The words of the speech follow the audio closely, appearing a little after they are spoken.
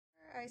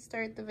I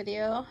start the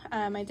video,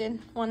 I did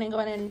want to go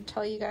ahead and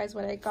tell you guys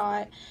what I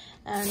got,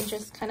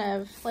 just kind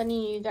of letting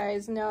you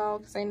guys know,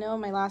 because I know in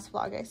my last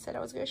vlog I said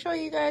I was going to show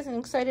you guys, and I'm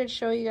excited to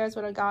show you guys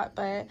what I got.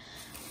 But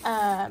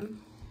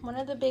one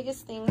of the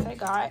biggest things I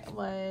got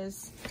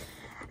was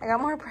I got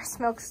more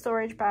breast milk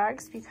storage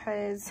bags,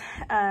 because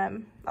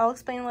I'll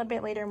explain a little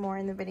bit later more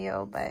in the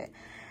video, but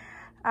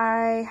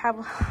I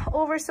have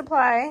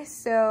oversupply,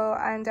 so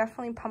I'm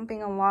definitely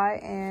pumping a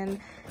lot, and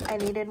I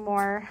needed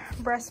more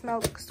breast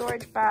milk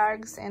storage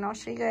bags. And I'll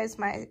show you guys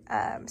my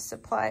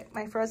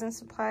my frozen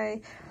supply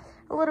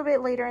a little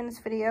bit later in this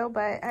video,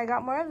 but I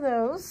got more of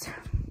those.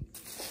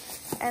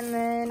 And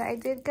then I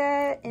did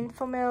get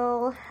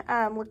ENFAMIL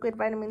liquid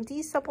vitamin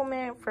D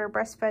supplement for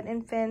breastfed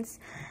infants.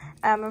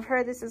 I've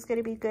heard this is going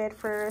to be good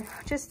for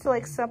just to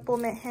like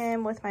supplement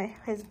him with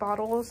his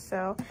bottles,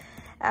 so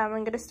I'm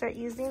going to start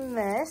using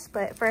this,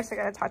 but first I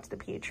got to talk to the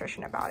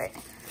pediatrician about it.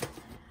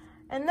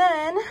 And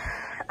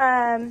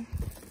then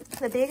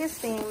the biggest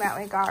thing that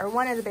we got, or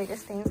one of the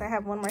biggest things, I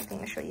have one more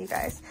thing to show you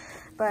guys,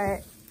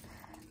 but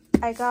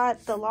I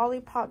got the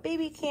LOLLIPOP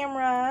baby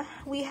camera.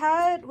 We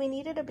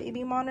needed a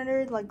baby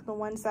monitor, like the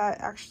ones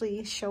that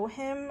actually show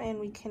him and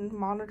we can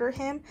monitor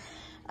him.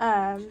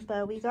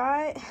 But we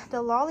got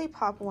the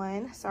LOLLIPOP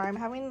one. Sorry, I'm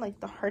having like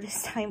the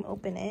hardest time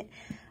opening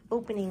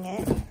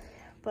it.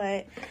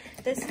 But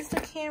this is the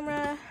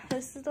camera.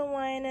 This is the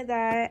one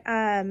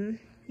that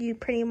you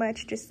pretty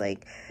much just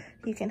like,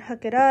 you can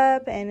hook it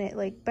up and it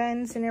like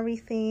bends and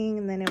everything,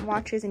 and then it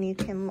watches, and you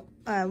can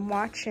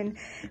watch and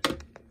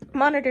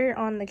monitor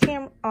on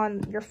the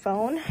on your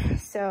phone.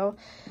 So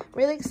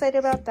really excited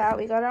about that.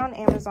 We got it on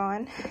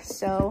Amazon.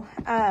 So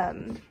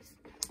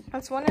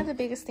that's one of the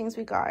biggest things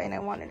we got, and I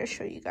wanted to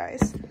show you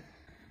guys.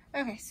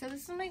 Okay, so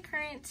this is my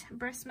current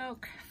breast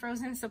milk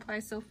frozen supply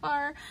so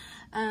far.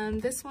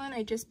 This one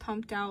I just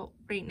pumped out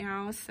right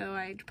now, so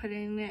I put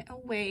it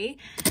away.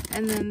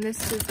 And then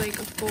this is like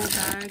a full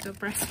bag of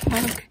breast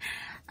milk.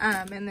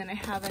 And then I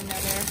have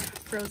another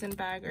frozen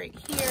bag right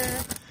here.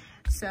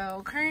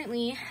 So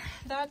currently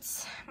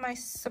that's my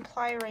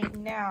supply right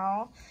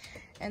now.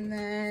 And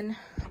then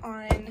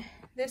on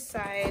this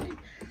side,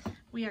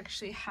 we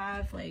actually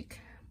have like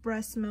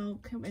breast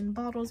milk in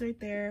bottles right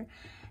there,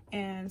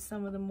 and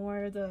some of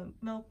the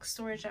milk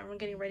storage that we're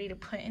getting ready to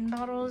put in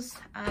bottles.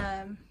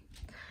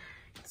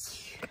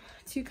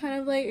 To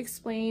kind of like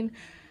explain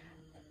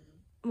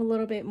a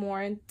little bit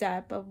more in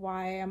depth of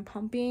why I'm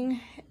pumping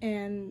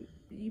and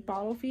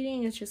bottle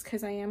feeding, it's just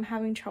because I am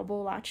having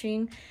trouble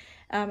latching.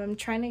 I'm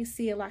trying to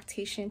see a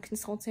lactation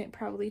consultant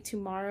probably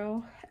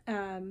tomorrow,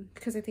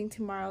 because I think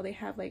tomorrow they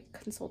have like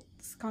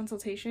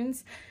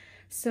consultations.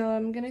 So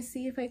I'm gonna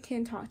see if I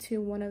can talk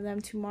to one of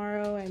them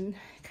tomorrow and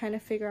kind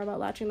of figure out about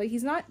latching. Like,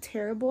 he's not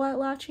terrible at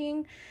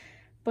latching,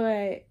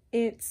 but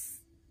it's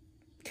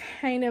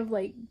kind of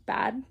like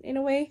bad in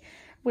a way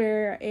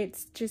where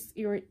it's just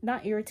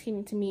not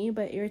irritating to me,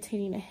 but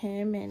irritating to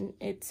him, and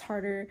it's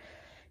harder.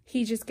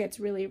 He just gets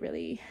really,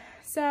 really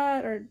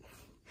sad, or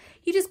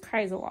he just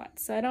cries a lot.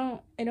 So I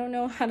don't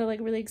know how to like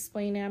really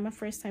explain it. I'm a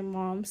first time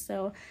mom,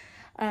 so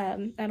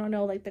I don't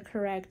know like the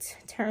correct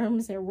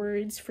terms or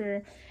words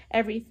for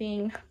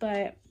everything,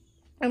 but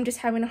I'm just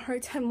having a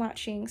hard time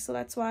latching, so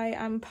that's why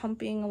I'm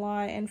pumping a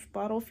lot and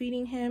bottle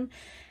feeding him.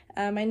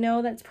 I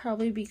know that's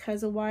probably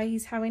because of why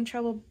he's having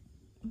trouble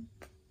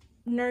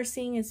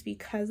nursing is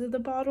because of the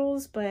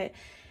bottles, but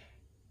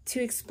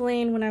to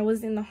explain, when I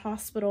was in the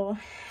hospital,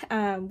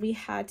 we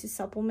had to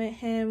supplement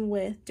him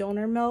with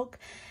donor milk,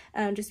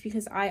 just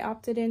because I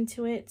opted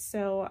into it.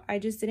 So I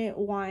just didn't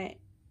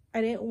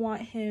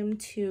want him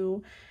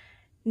to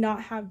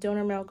not have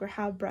donor milk or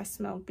have breast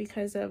milk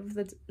because of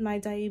my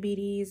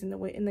diabetes and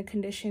the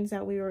conditions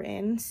that we were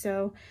in.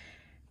 So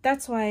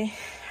that's why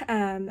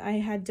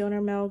I had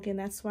donor milk, and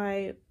that's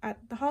why at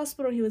the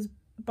hospital he was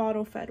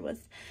bottle fed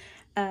with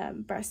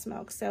breast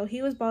milk. So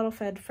he was bottle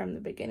fed from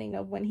the beginning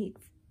of when he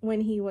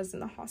was in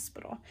the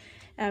hospital,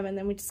 and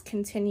then we just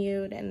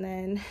continued, and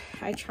then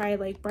I tried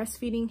like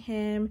breastfeeding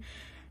him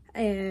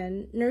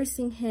and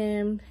nursing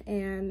him,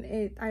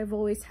 and I've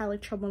always had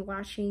like trouble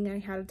latching. I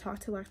had to talk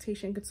to a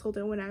lactation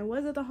consultant when I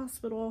was at the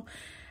hospital.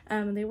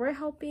 They were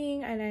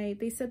helping, and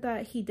they said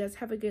that he does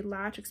have a good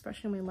latch,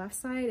 especially on my left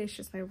side. It's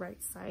just my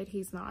right side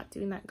he's not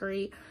doing that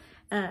great,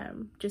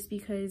 just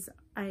because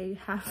I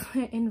have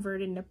an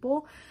inverted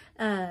nipple,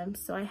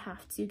 so I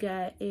have to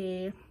get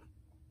a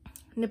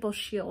nipple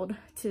shield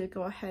to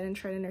go ahead and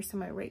try to nurse on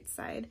my right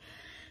side.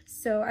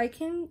 So I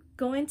can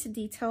go into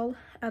detail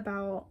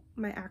about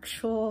my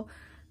actual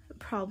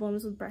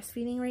problems with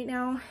breastfeeding right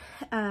now,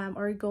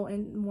 or go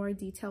in more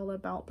detail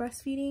about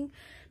breastfeeding,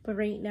 but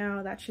right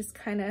now that's just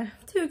kind of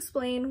to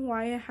explain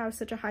why I have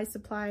such a high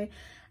supply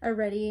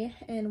already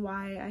and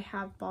why I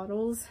have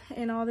bottles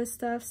and all this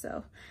stuff.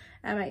 So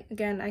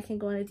again, I can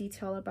go into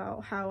detail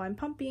about how I'm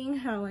pumping,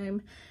 how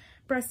I'm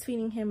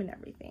breastfeeding him, and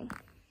everything.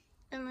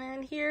 And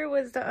then here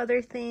was the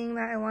other thing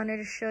that I wanted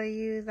to show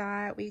you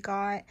that we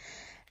got.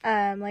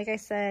 Like I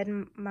said,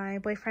 my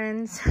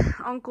boyfriend's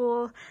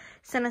uncle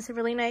sent us a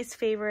really nice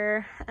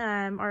favor,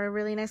 or a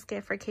really nice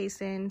gift for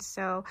Kason.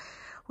 So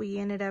we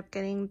ended up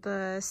getting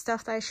the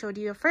stuff that I showed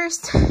you at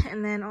first,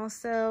 and then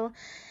also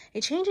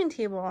a changing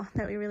table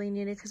that we really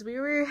needed because we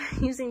were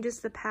using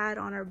just the pad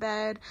on our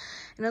bed,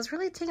 and it was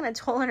really taking a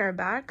toll on our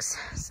backs.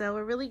 So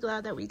we're really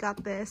glad that we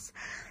got this.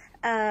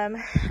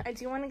 I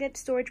do want to get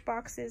storage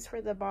boxes for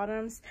the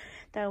bottoms.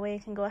 That way I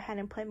can go ahead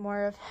and put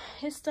more of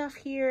his stuff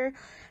here,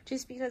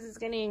 just because it's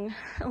getting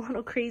a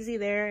little crazy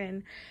there.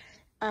 And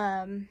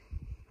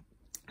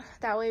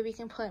that way we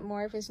can put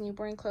more of his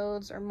newborn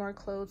clothes or more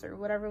clothes or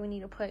whatever we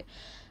need to put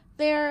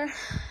there.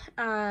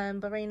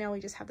 But right now we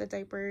just have the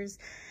diapers,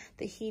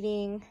 the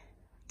heating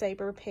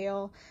diaper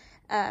pail,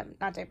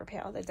 not diaper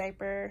pail, the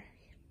diaper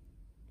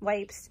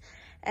wipes,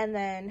 and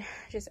then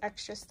just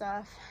extra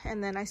stuff.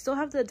 And then I still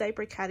have the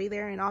diaper caddy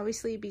there, and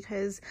obviously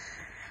because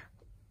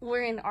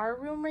we're in our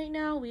room right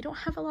now, we don't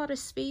have a lot of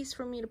space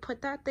for me to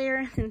put that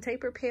there, and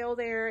diaper pail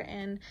there,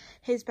 and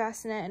his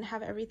bassinet, and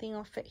have everything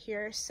all fit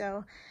here.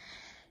 So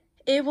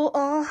it will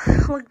all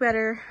look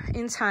better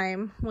in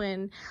time.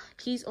 When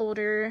he's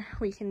older,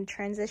 we can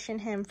transition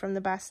him from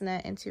the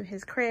bassinet into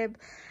his crib,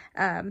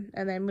 and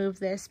then move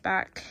this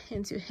back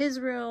into his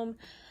room.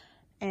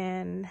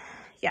 And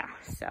yeah,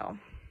 so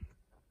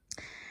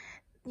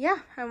yeah,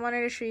 I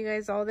wanted to show you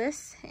guys all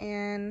this,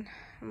 and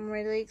I'm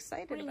really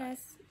excited about it.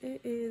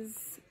 It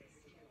is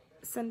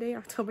Sunday,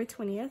 October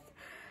 20th.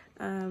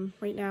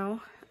 Right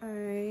now,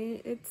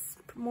 it's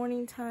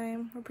morning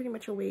time. We're pretty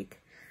much awake.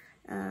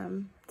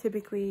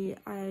 Typically,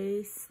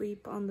 I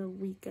sleep on the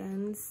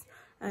weekends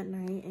at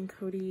night, and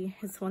Cody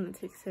is the one that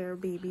takes care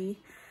of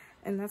baby.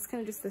 And that's kind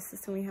of just the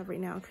system we have right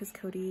now, because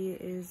Cody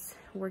is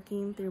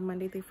working through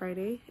Monday through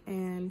Friday,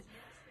 and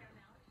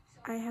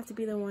I have to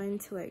be the one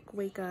to like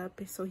wake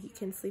up so he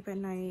can sleep at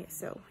night.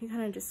 So we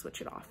kind of just switch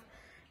it off.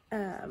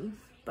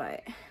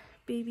 But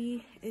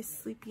baby is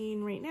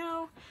sleeping right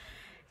now,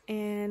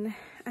 and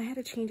I had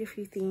to change a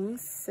few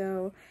things.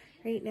 So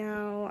right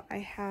now I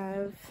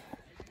have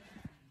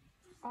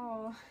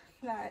all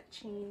that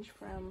change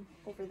from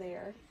over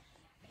there,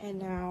 and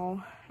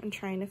now I'm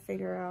trying to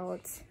figure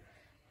out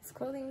his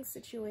clothing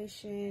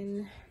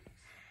situation.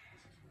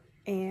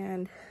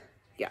 And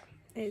yeah,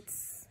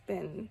 it's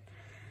been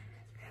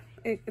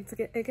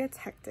it gets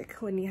hectic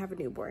when you have a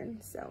newborn.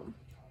 So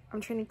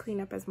I'm trying to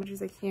clean up as much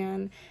as I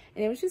can,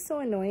 and it was just so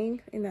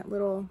annoying in that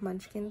little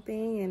munchkin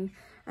thing. And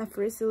at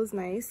first it was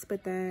nice,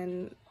 but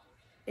then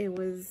it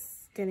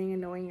was getting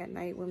annoying at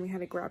night when we had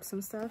to grab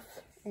some stuff.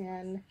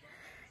 And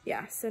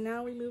yeah, so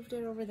now we moved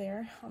it over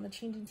there on the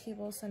changing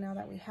table. So now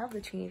that we have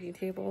the changing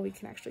table, we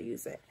can actually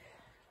use it.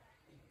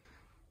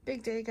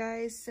 Big day,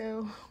 guys.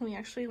 So we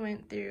actually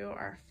went through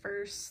our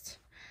first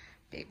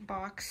big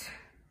box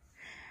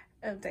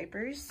of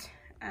diapers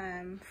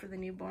for the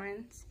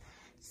newborns.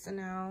 So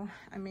now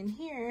I'm in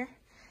here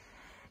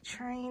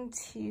trying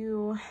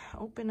to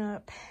open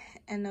up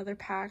another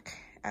pack,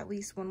 at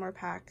least one more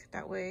pack.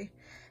 That way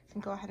I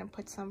can go ahead and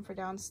put some for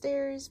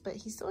downstairs, but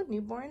he's still a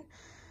newborn.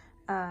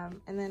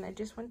 And then I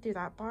just went through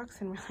that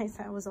box and realized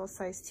that was all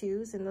size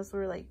 2s, and those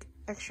were like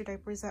extra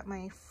diapers that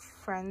my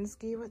friends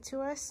gave it to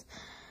us,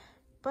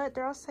 but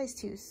they're all size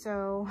 2.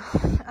 So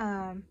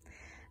I'm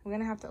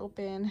gonna have to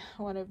open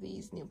one of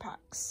these new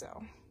packs.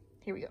 So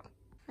here we go.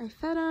 I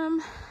fed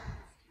him,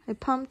 I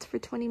pumped for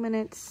 20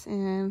 minutes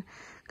and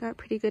got a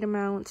pretty good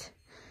amount.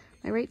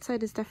 My right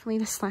side is definitely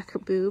the slacker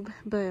boob,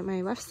 but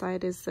my left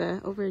side is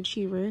the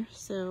overachiever.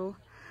 So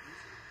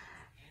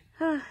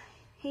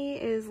he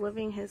is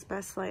living his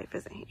best life,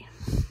 isn't he?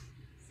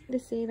 To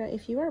say that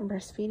if you are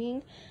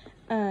breastfeeding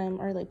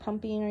or like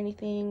pumping or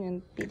anything,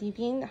 and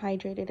being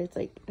hydrated is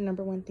like the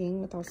 #1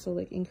 thing, with also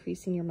like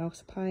increasing your milk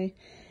supply.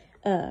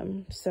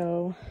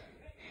 So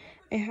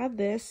I had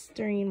this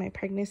during my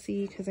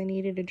pregnancy because I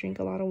needed to drink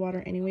a lot of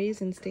water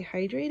anyways and stay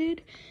hydrated.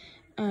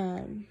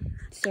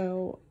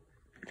 So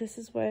this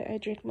is what I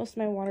drink most of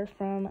my water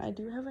from. I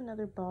do have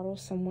another bottle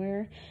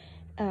somewhere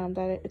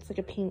that it's like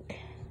a pink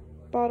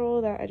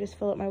bottle that I just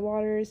fill up my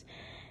waters.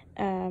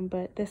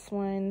 But this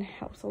one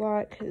helps a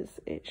lot because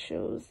it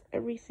shows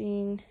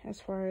everything as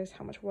far as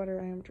how much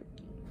water I am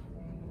drinking.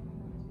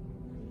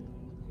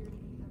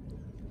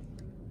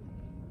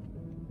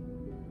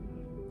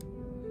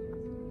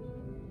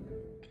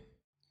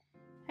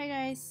 Hi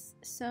guys,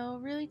 so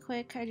really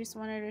quick, I just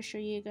wanted to show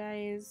you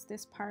guys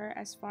this part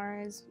as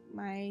far as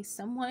my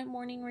somewhat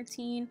morning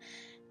routine.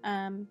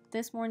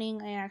 This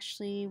morning I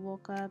actually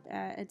woke up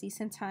at a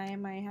decent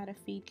time. I had a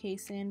feed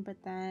Kason, but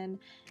then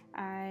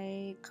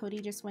Cody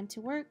just went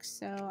to work,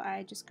 so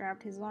I just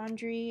grabbed his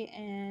laundry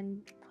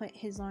and put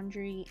his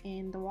laundry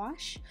in the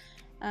wash.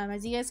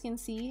 As you guys can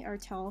see or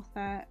tell,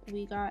 that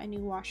we got a new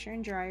washer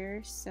and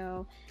dryer,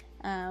 so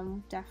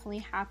definitely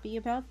happy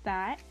about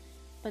that.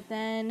 But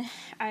then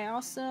I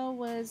also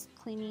was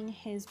cleaning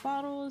his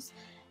bottles,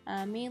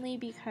 mainly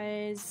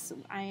because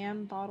I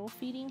am bottle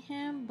feeding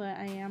him, but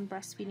I am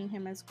breastfeeding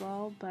him as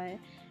well. But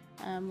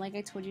Like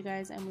I told you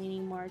guys, I'm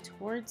leaning more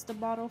towards the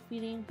bottle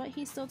feeding, but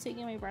he's still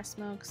taking my breast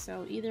milk,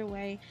 so either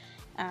way,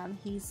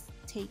 he's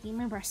taking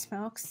my breast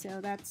milk,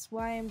 so that's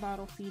why I'm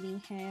bottle feeding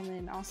him,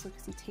 and also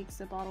because he takes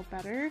the bottle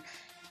better.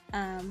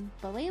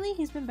 But lately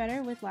he's been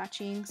better with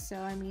latching, so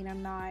I mean,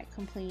 I'm not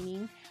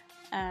complaining.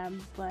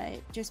 But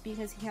just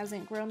because he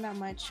hasn't grown that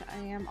much,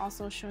 I am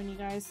also showing you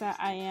guys that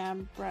I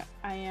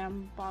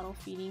am bottle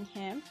feeding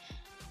him.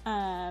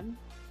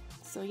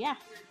 So yeah.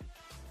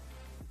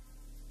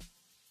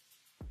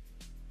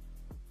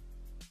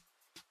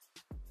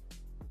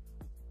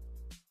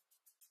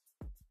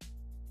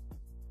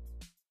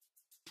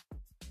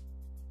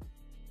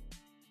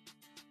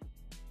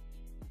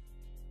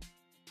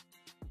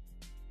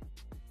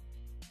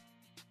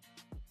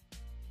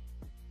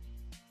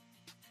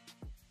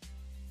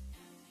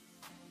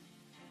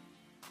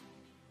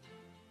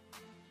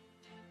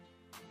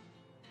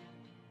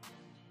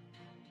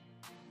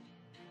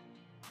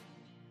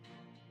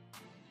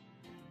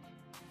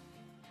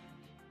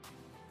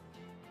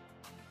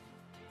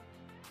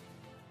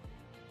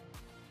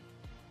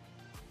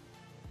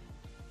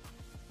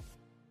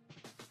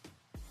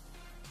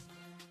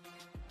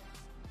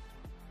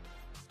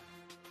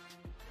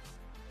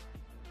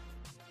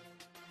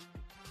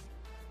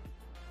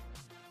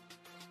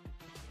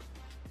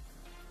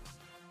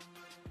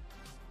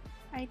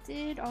 I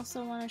did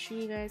also want to show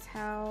you guys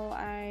how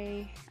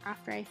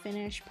after I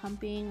finish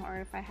pumping, or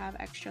if I have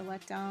extra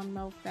letdown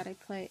milk that I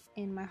put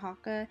in my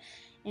haka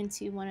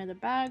into one of the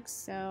bags.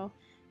 So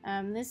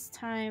this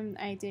time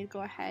I did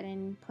go ahead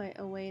and put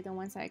away the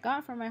ones I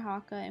got from my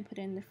haka and put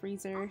it in the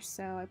freezer.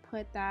 So I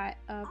put that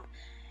up,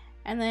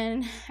 and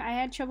then I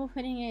had trouble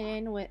putting it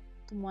in with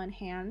one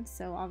hand,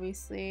 so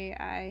obviously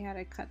I had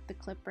to cut the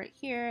clip right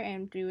here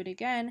and do it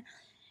again.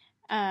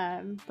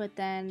 But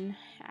then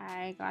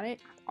I got it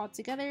all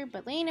together,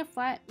 but laying it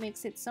flat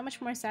makes it so much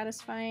more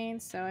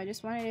satisfying. So I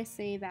just wanted to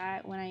say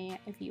that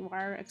if you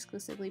are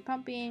exclusively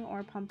pumping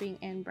or pumping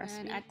and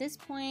breastfeeding, at this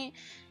point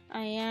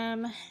I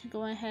am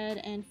going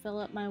ahead and fill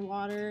up my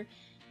water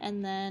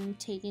and then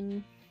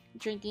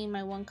drinking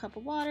my 1 cup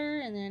of water.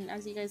 And then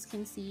as you guys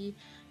can see,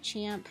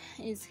 Champ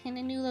is in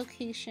a new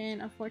location.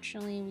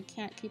 Unfortunately, we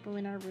can't keep him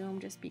in our room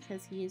just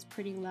because he is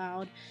pretty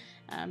loud,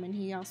 and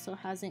he also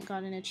hasn't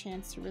gotten a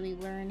chance to really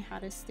learn how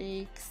to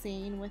stay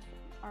sane with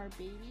our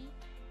baby.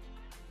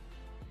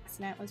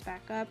 Bassinet was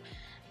back up.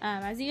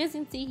 As you guys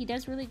can see, he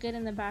does really good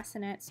in the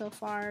bassinet so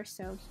far,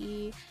 so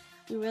we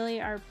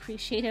really are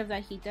appreciative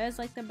that he does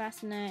like the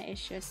bassinet.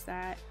 It's just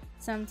that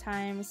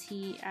sometimes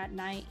at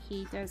night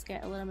he does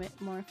get a little bit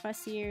more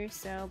fussier,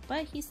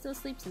 but he still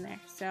sleeps in there.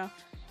 So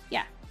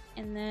yeah.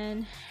 And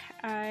then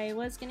I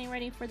was getting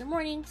ready for the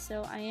morning,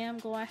 so I am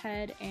go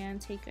ahead and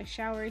take a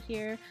shower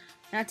here.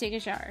 Not take a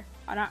shower.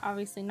 I'm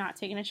obviously not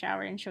taking a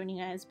shower and showing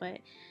you guys, but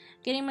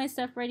getting my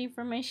stuff ready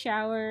for my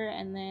shower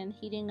and then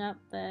heating up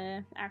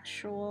the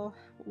actual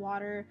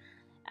water.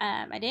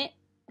 I didn't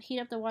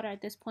heat up the water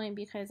at this point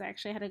because I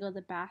actually had to go to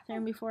the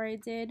bathroom before I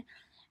did.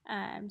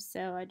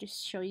 So I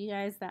just show you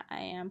guys that I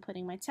am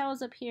putting my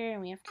towels up here,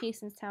 and we have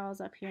Kaysen's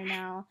towels up here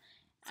now.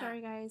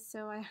 Sorry guys,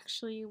 so I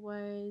actually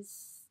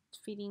was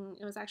feeding,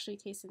 it was actually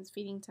Kaysen's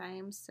feeding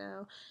time.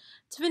 So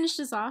to finish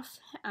this off,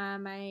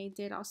 I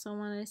did also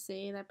want to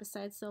say that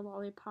besides the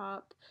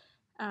LOLLIPOP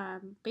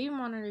baby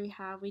monitor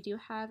we do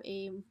have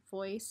a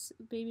voice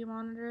baby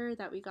monitor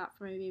that we got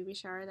from a baby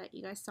shower that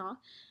you guys saw.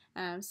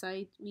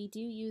 So we do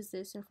use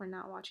this if we're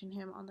not watching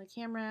him on the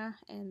camera,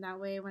 and that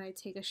way when I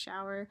take a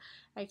shower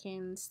I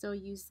can still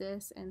use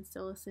this and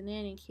still listen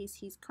in case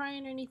he's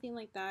crying or anything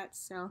like that.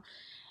 So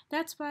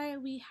that's why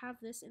we have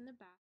this in the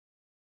back.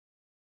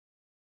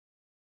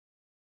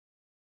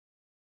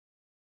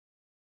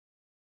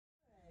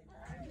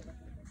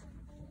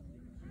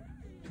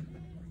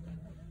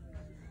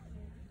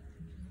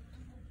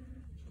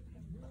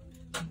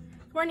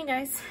 Good morning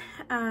guys.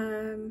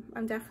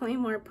 I'm definitely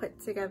more put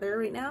together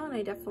right now, and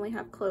I definitely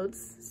have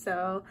clothes,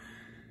 so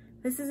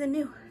this is a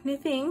new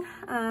thing.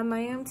 I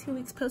am 2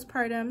 weeks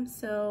postpartum,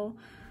 so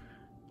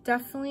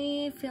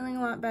definitely feeling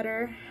a lot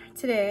better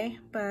today,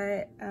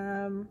 but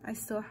I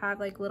still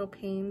have like little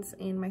pains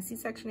in my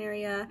C-section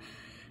area.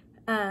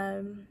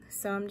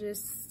 So I'm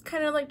just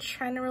kind of like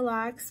trying to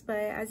relax, but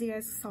as you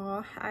guys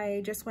saw,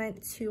 I just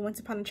went to Once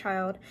Upon a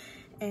Child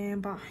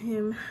and bought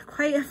him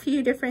quite a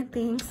few different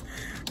things.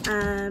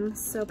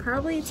 So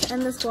probably to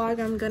end this vlog,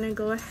 I'm gonna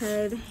go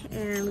ahead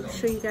and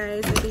show you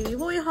guys the baby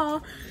boy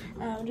haul,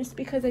 just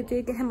because I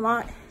did get him a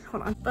lot.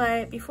 Hold on.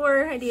 But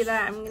before I do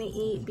that, I'm gonna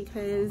eat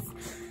because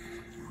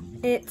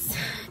it's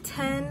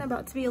 10,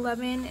 about to be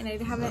 11, and I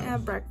haven't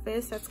had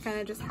breakfast. That's kind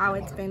of just how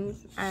it's been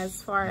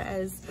as far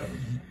as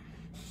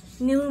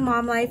new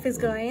mom life is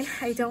going.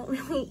 I don't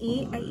really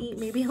eat. I eat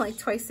maybe like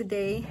twice a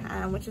day,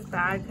 which is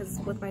bad because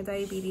with my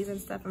diabetes and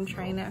stuff, I'm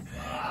trying to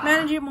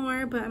manage it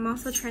more, but I'm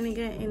also trying to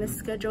get in a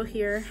schedule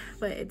here,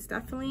 but it's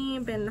definitely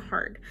been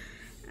hard.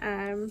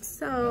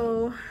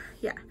 So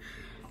yeah,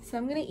 so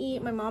I'm gonna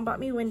eat. My mom bought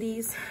me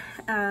Wendy's,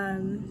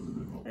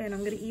 and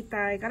I'm gonna eat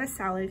that. I got a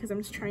salad because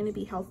I'm just trying to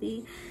be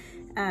healthy.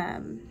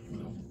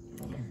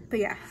 But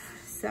yeah,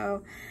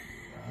 So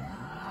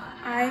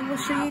I will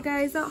show you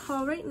guys that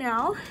haul right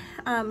now.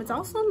 It's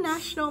also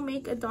National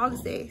Make a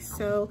Dog's Day,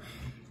 so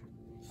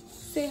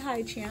say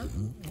hi, champ.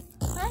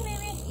 Hi,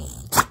 baby.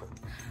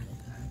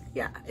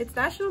 Yeah, it's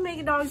National Make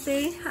a Dog's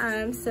Day.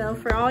 So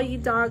for all you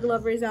dog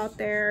lovers out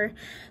there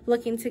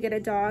looking to get a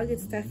dog,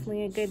 it's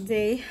definitely a good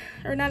day.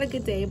 Or not a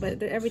good day,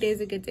 but every day is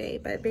a good day.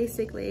 But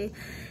basically,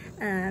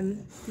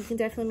 you can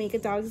definitely make a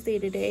dog's day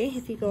today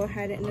if you go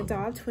ahead and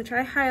adopt, which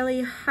I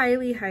highly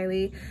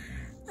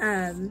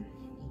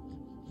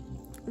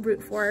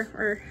root for,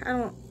 or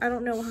I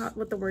don't know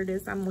what the word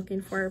is I'm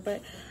looking for,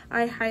 but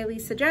I highly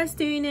suggest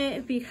doing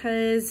it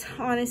because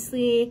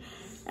honestly,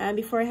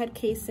 before I had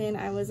Kason,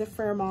 I was a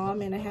fur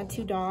mom and I had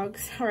 2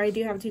 dogs, or I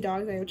do have 2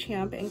 dogs. I have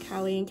Champ and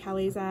Callie, and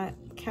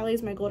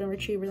Callie's my golden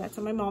retriever that's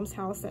at my mom's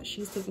house that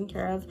she's taking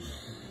care of.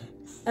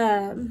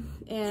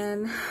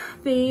 And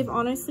they've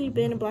honestly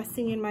been a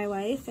blessing in my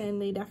life,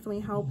 and they definitely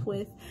help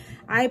with,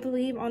 I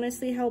believe,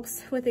 honestly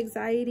helps with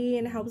anxiety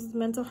and helps with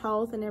mental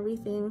health and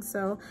everything.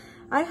 So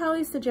I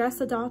highly suggest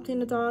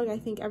adopting a dog. I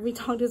think every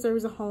dog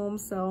deserves a home.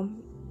 So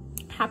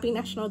happy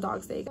National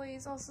Dog's Day.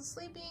 He's also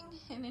sleeping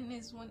and in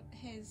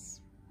his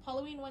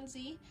Halloween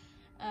onesie.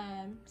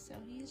 So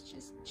he's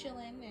just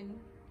chilling and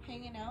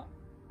hanging out,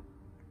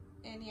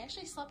 and he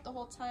actually slept the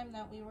whole time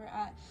that we were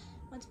at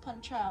Once Upon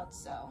a Child,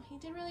 so he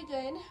did really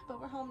good. But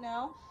we're home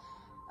now,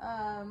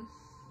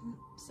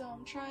 so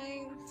I'm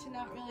trying to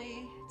not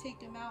really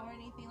take him out or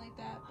anything like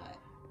that, but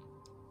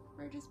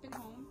we're just been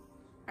home.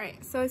 All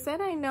right, so I said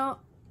I don't know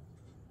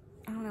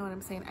what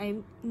I'm saying. I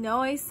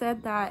know I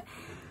said that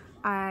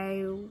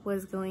I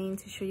was going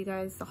to show you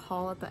guys the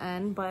haul at the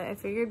end, but I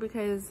figured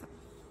because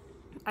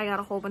I got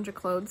a whole bunch of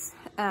clothes,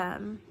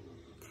 and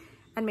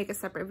make a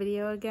separate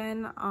video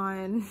again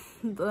on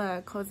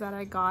the clothes that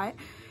I got.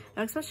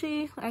 And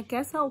especially, I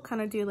guess I'll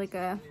kind of do like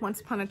a Once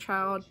Upon a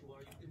Child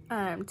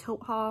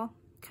tote haul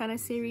kind of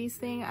series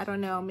thing. I don't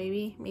know,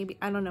 maybe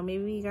I don't know,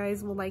 maybe you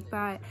guys will like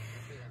that,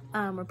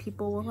 or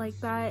people will like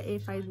that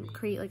if I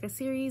create like a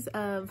series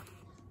of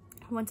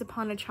Once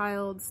Upon a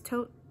Child's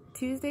Tote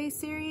Tuesday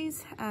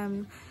series.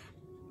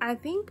 I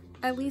think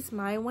at least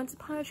my Once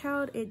Upon a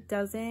Child, it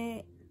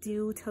doesn't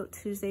do Tote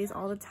Tuesdays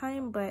all the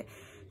time, but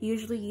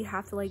usually you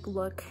have to like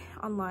look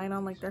online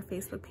on like their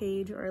Facebook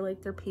page or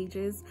like their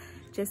pages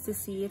just to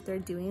see if they're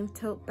doing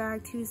Tote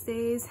Bag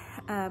Tuesdays.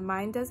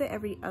 Mine does it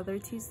every other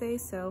Tuesday,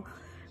 so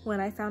when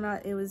I found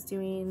out it was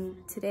doing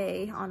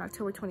today on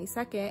October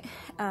 22nd,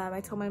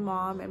 I told my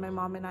mom, and my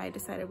mom and I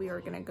decided we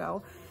were gonna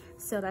go,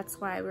 so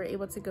that's why we were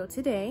able to go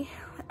today.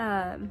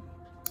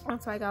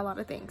 That's why I got a lot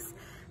of things,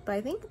 but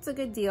I think it's a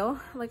good deal.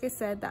 Like I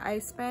said, that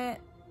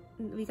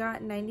we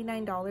got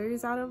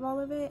 $99 out of all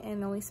of it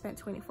and only spent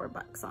 24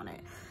 bucks on it.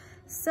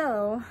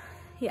 So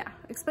yeah,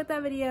 expect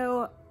that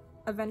video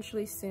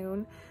eventually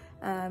soon.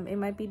 It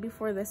might be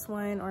before this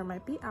one or it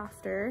might be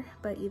after,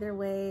 but either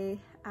way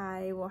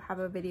I will have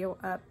a video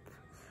up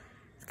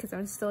because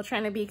I'm still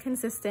trying to be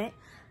consistent.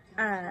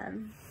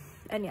 And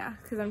yeah,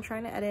 because I'm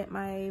trying to edit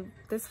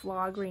this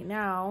vlog right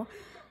now,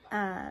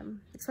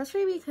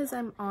 especially because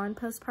I'm on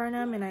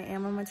postpartum and I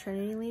am on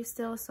maternity leave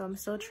still, so I'm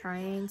still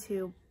trying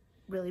to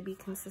really be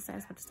consistent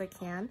as much as I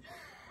can.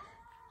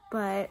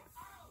 But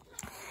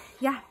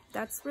yeah,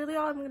 that's really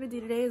all I'm gonna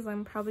do today. Is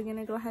I'm probably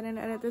gonna go ahead and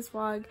edit this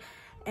vlog,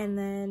 and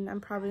then I'm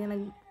probably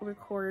gonna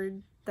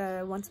record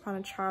the Once Upon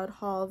a Child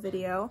haul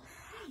video.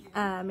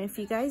 If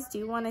you guys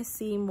do want to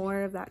see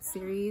more of that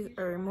series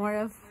or more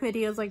of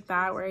videos like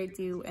that where I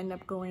do end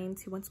up going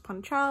to Once Upon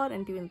a Child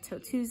and doing the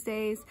Tote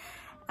Tuesdays,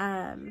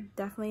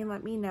 definitely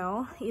let me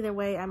know. Either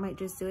way, I might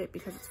just do it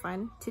because it's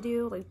fun to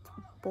do, like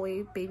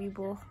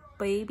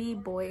baby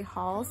boy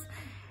hauls,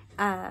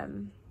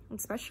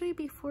 especially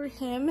before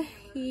him.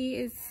 He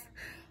is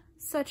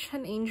such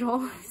an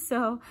angel,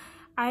 so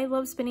I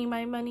love spending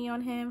my money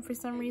on him for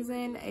some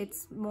reason.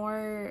 It's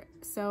more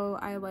so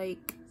I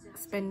like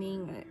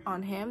spending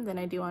on him than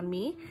I do on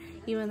me,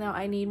 even though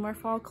I need more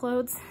fall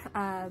clothes,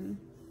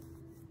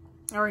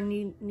 or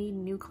need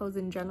new clothes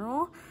in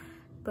general,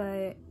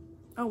 but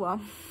oh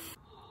well.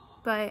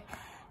 But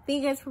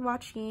thank you guys for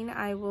watching.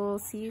 I will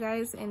see you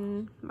guys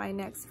in my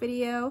next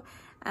video,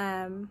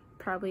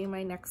 probably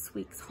my next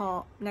week's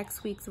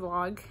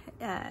vlog.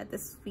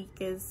 This week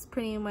is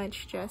pretty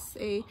much just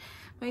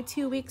my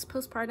 2 weeks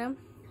postpartum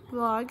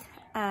vlog,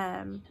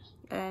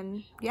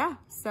 and yeah,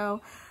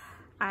 so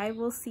I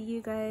will see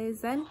you guys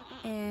then,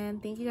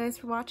 and thank you guys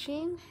for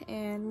watching,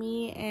 and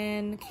me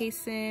and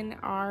Kason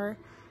are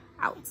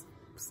out,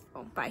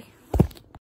 so bye.